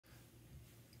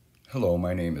Hello,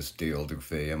 my name is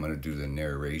Dale.his. I'm going to do the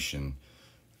narration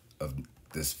of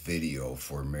this video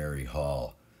for Mary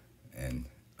Hall. And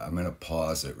I'm going to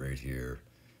pause it right here.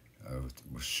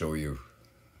 We'll show you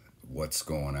what's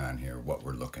going on here, what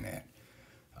we're looking at.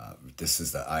 This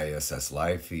is the ISS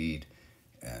live feed,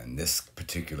 and this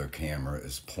particular camera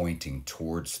is pointing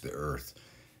towards the Earth.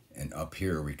 And up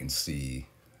here we can see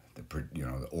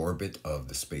the orbit of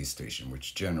the space station,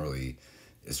 which generally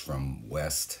is from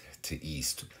west to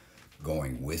east,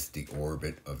 going with the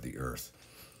orbit of the Earth.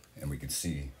 And we can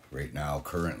see right now,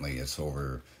 currently, it's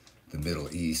over the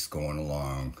Middle East, going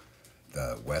along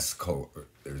the west coast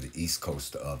or the east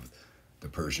coast of the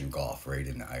Persian Gulf, right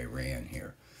in Iran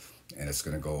here. And it's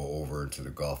going to go over to the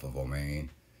Gulf of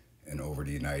Oman and over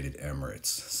the United Emirates.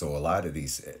 So a lot of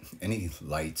these, any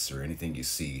lights or anything you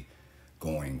see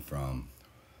going from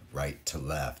right to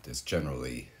left is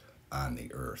generally on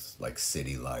the Earth, like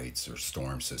city lights or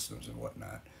storm systems and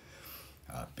whatnot,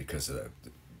 because the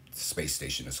space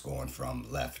station is going from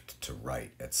left to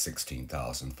right at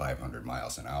 16,500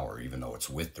 miles an hour, even though it's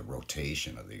with the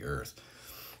rotation of the Earth.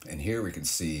 And here we can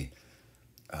see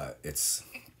it's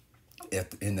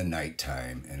in the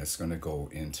nighttime, and it's going to go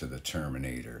into the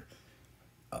terminator,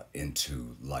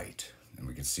 into light. And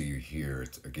we can see here,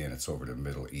 again, it's over the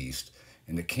Middle East.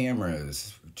 And the camera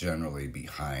is generally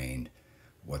behind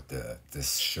what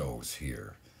this shows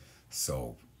here.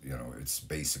 So, it's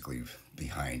basically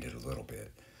behind it a little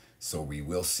bit. So we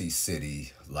will see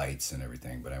city lights and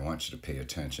everything, but I want you to pay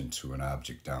attention to an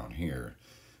object down here.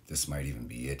 This might even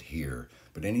be it here.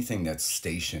 But anything that's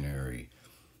stationary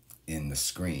in the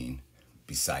screen,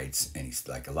 besides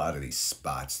like a lot of these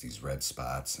spots, these red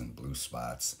spots and blue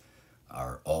spots,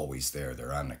 are always there.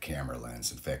 They're on the camera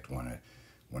lens. In fact, when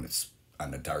it's on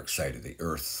the dark side of the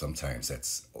Earth, sometimes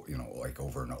that's, like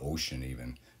over an ocean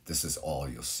even, this is all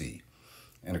you'll see.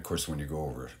 And of course, when you go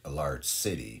over a large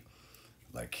city,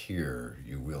 like here,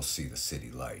 you will see the city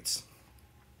lights.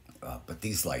 But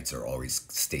these lights are always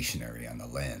stationary on the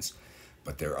lens.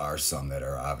 But there are some that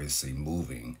are obviously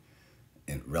moving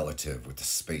in relative with the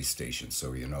space station.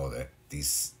 So you know that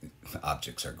these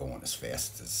objects are going as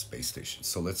fast as the space station.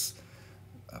 So let's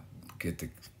get the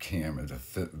camera,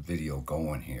 the video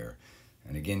going here.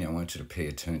 And again, I want you to pay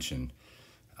attention.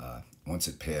 Once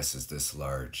it passes this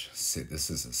large city,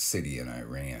 this is a city in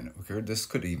Iran. Okay, this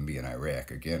could even be in Iraq.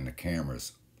 Again, the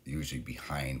camera's usually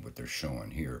behind what they're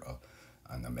showing here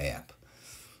on the map.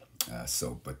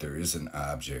 But there is an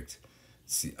object.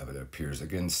 See, it appears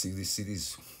again. See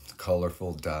these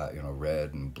colorful dot,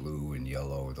 red and blue and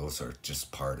yellow. Those are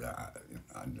just part of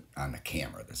on the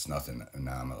camera. There's nothing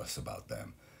anomalous about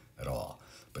them at all.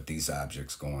 But these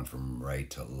objects going from right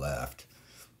to left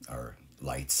are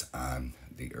lights on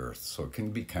the Earth. So it can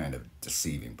be kind of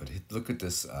deceiving. But look at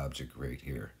this object right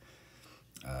here.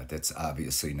 That's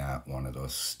obviously not one of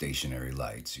those stationary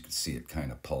lights. You can see it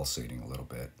kind of pulsating a little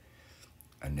bit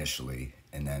initially,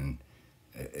 and then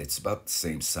it's about the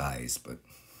same size, but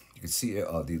you can see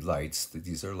the lights.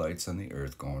 These are lights on the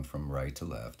Earth going from right to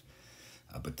left.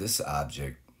 But this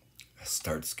object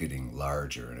starts getting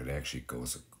larger, and it actually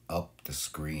goes up the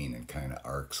screen and kind of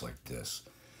arcs like this.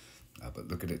 But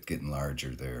look at it getting larger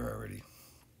there already.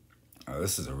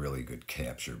 This is a really good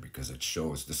capture because it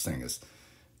shows this thing is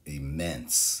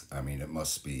immense. I mean, it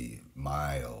must be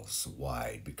miles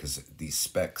wide, because these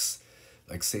specks,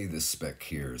 like say this speck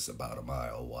here is about a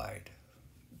mile wide,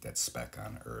 that speck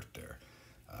on Earth there,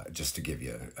 just to give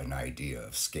you an idea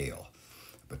of scale.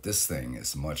 But this thing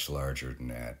is much larger than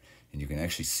that, and you can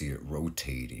actually see it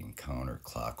rotating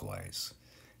counterclockwise.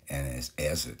 And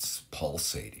as it's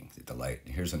pulsating, the light,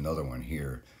 here's another one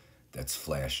here that's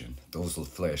flashing. Those little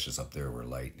flashes up there were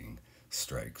lightning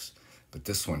strikes. But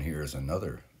this one here is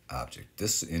another object.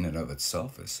 This in and of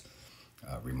itself is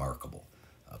remarkable.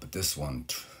 But this one,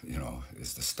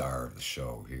 is the star of the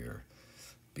show here,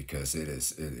 because it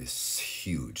is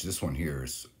huge. This one here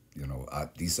is,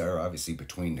 these are obviously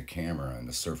between the camera and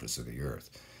the surface of the Earth.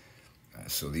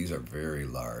 So these are very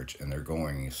large, and they're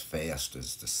going as fast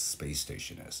as the space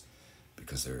station is,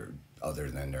 because other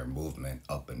than their movement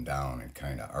up and down and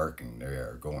kind of arcing, they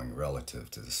are going relative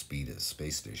to the speed of the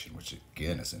space station, which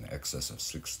again is in excess of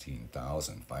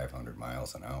 16,500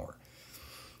 miles an hour.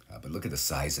 But look at the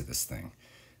size of this thing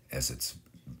as it's,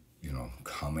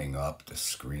 coming up the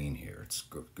screen here. It's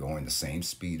going the same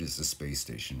speed as the space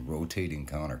station, rotating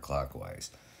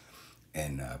counterclockwise.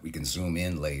 And we can zoom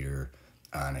in later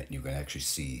on it, and you can actually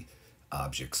see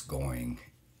objects going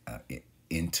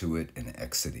into it and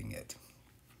exiting it.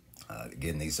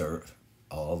 Again, these are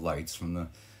all lights from the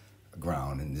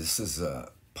ground, and this is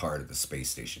a part of the space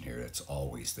station here that's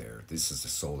always there. This is the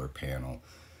solar panel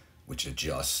which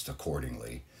adjusts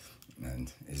accordingly.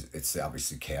 And it's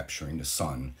obviously capturing the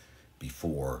sun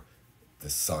before the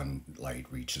sunlight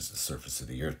reaches the surface of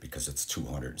the earth, because it's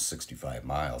 265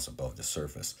 miles above the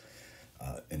surface.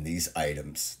 And these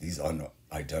items, these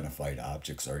unidentified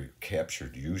objects, are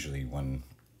captured usually when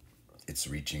it's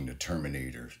reaching the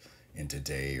terminator into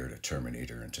day or the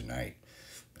terminator into night.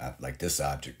 Like this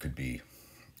object could be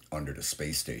under the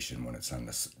space station when it's on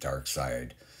the dark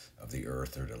side of the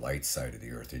earth or the light side of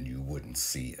the earth, and you wouldn't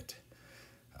see it.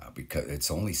 Because it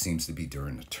only seems to be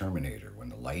during the terminator, when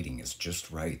the lighting is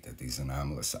just right, that these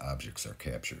anomalous objects are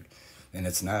captured. And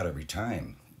it's not every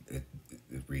time it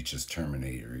reaches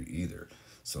terminator either.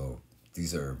 So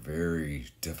these are very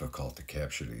difficult to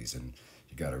capture these, and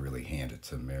you got to really hand it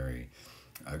to Mary.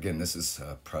 Again, this is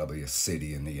probably a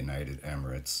city in the United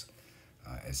Emirates.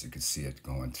 As you can see it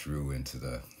going through into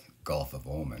the Gulf of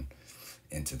Oman,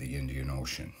 into the Indian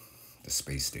Ocean, the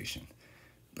space station.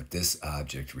 But this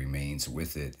object remains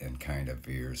with it and kind of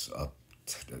veers up.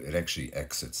 It actually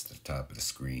exits the top of the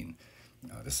screen.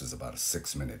 This is about a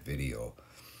 6-minute video,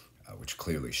 which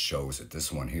clearly shows it.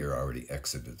 This one here already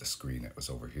exited the screen. It was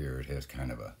over here. It has kind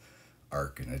of a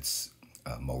arc in its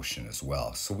motion as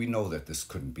well. So we know that this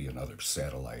couldn't be another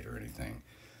satellite or anything,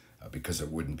 because it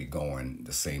wouldn't be going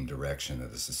the same direction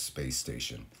as the space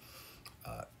station,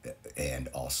 and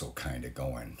also kind of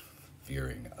going,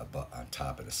 veering on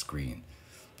top of the screen.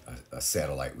 A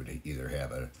satellite would either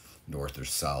have a north or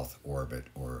south orbit,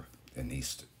 or an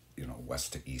east,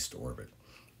 west to east orbit.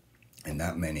 And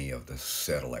not many of the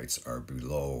satellites are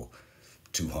below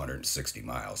 260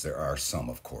 miles. There are some,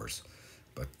 of course,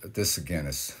 but this again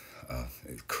is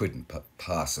it couldn't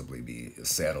possibly be a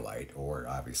satellite, or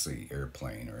obviously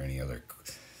airplane or any other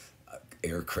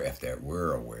aircraft that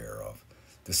we're aware of.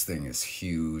 This thing is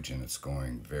huge, and it's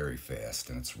going very fast,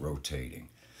 and it's rotating.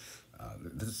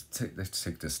 Let's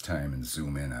take this time and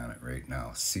zoom in on it right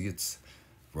now. See its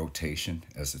rotation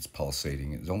as it's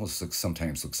pulsating. It almost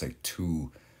sometimes looks like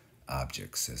two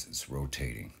objects as it's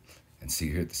rotating. And see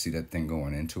here, see that thing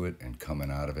going into it and coming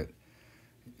out of it?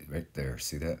 Right there,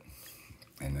 see that?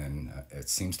 And then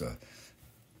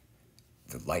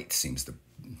the light seems to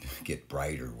get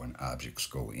brighter when objects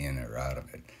go in or out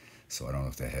of it. So I don't know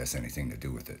if that has anything to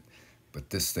do with it.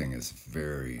 But this thing is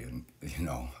very,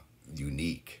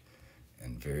 unique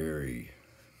and very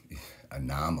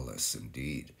anomalous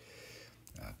indeed.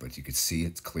 But you can see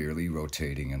it's clearly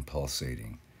rotating and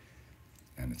pulsating.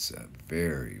 And it's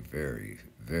very, very,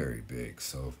 very big.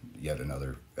 So yet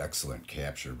another excellent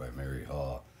capture by Mary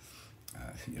Hall.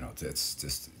 That's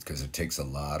just because it takes a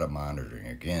lot of monitoring.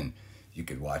 Again, you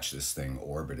could watch this thing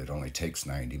orbit. It only takes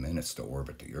 90 minutes to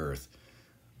orbit the Earth.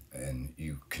 And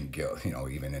you can go,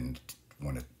 even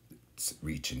when it's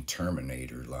reaching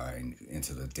terminator line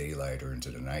into the daylight or into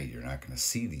the night, you're not going to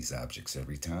see these objects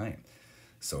every time.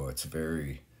 So it's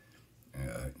very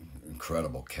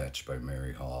incredible catch by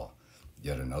Mary Hall.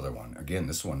 Yet another one. Again,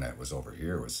 this one that was over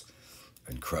here was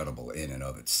incredible in and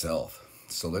of itself.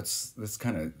 So let's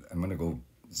kind of, I'm going to go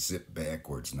zip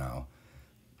backwards now.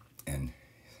 And,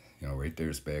 right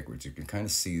there's backwards. You can kind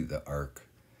of see the arc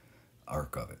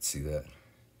of it. See that?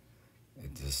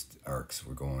 It just arcs.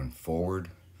 We're going forward,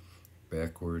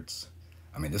 backwards.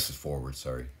 I mean, this is forward,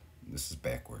 sorry. This is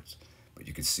backwards. But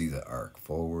you can see the arc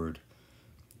forward,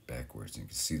 backwards. You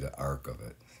can see the arc of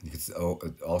it. You can see,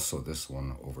 also this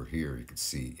one over here, you can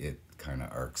see it kind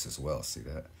of arcs as well. See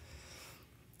that?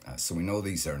 So we know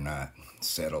these are not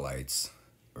satellites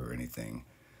or anything.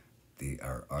 They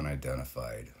are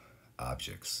unidentified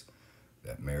objects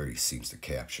that Mary seems to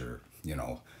capture,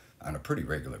 on a pretty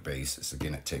regular basis.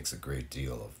 Again, it takes a great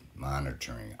deal of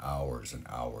monitoring, hours and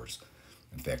hours.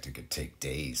 In fact, it could take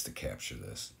days to capture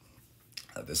this.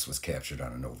 This was captured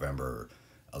on November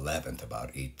 11th,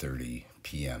 about 8:30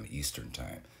 p.m. Eastern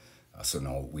time. So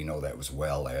no, we know that was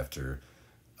well after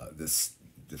the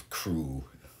crew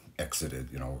exited,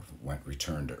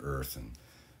 returned to Earth, and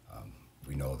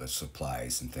we know that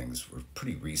supplies and things were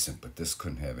pretty recent, but this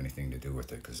couldn't have anything to do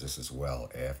with it because this is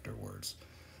well afterwards.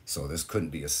 So this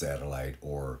couldn't be a satellite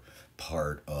or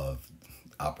part of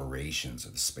operations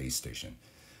of the space station.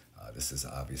 This is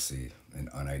obviously an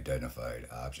unidentified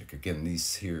object. Again,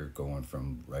 these here going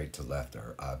from right to left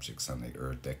are objects on the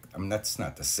Earth. That's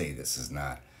not to say this is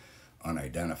not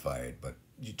unidentified, but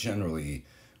you generally,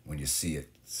 when you see it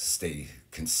stay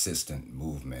consistent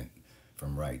movement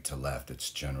from right to left,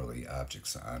 it's generally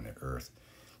objects on the Earth.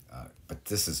 But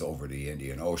this is over the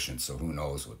Indian Ocean, so who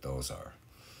knows what those are.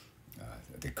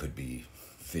 They could be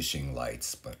fishing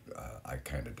lights, but I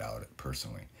kind of doubt it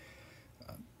personally.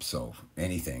 So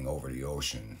anything over the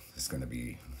ocean is going to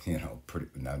be, pretty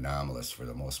anomalous for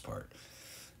the most part.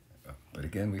 But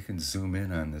again, we can zoom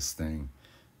in on this thing.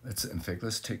 In fact,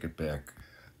 let's take it back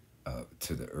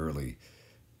to the early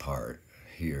part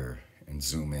here and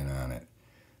zoom in on it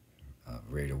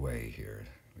right away here.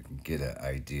 We can get an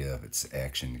idea of its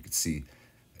action. You can see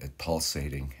it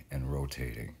pulsating and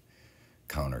rotating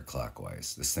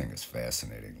counterclockwise. This thing is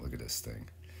fascinating. Look at this thing.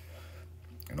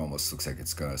 It almost looks like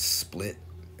it's going to split,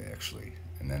 actually.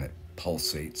 And then it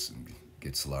pulsates and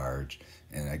gets large.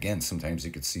 And again, sometimes you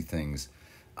could see things,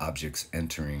 objects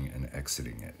entering and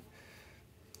exiting it.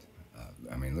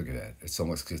 I mean, look at that. It's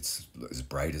as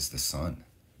bright as the sun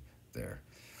there.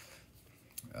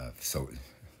 So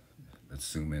let's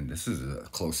zoom in. This is the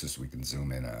closest we can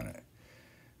zoom in on it.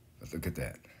 But look at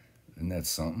that. Isn't that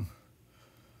something?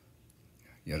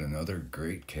 Yet another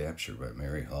great capture by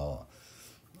Mary Hall.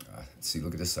 See,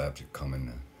 look at this object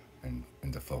coming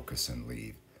into focus and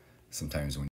leave. Sometimes when